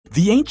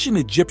The ancient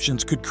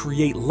Egyptians could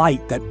create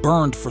light that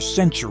burned for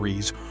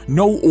centuries,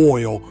 no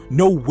oil,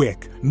 no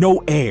wick,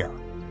 no air.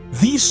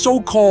 These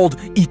so-called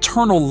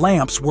eternal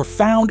lamps were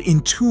found in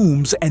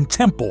tombs and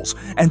temples,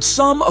 and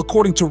some,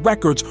 according to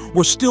records,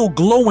 were still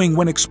glowing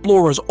when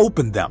explorers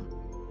opened them.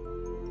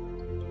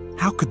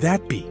 How could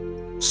that be?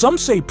 Some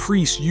say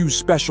priests used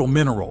special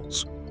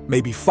minerals,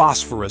 maybe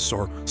phosphorus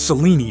or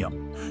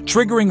selenium,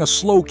 triggering a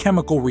slow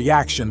chemical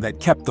reaction that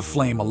kept the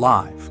flame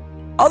alive.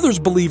 Others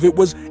believe it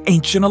was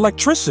ancient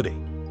electricity.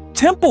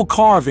 Temple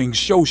carvings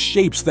show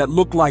shapes that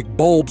look like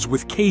bulbs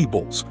with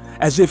cables,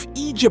 as if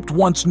Egypt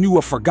once knew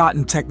a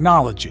forgotten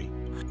technology.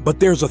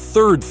 But there's a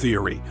third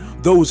theory.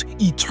 Those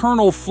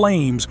eternal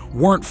flames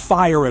weren't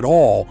fire at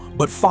all,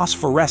 but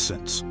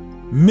phosphorescence.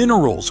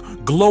 Minerals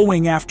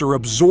glowing after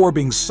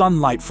absorbing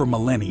sunlight for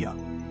millennia.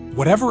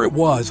 Whatever it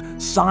was,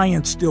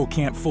 science still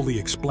can't fully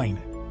explain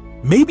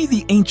it. Maybe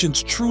the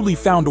ancients truly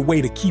found a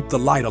way to keep the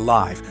light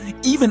alive,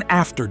 even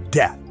after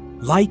death.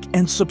 Like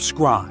and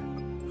subscribe.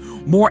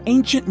 More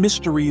ancient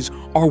mysteries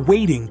are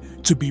waiting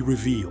to be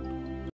revealed.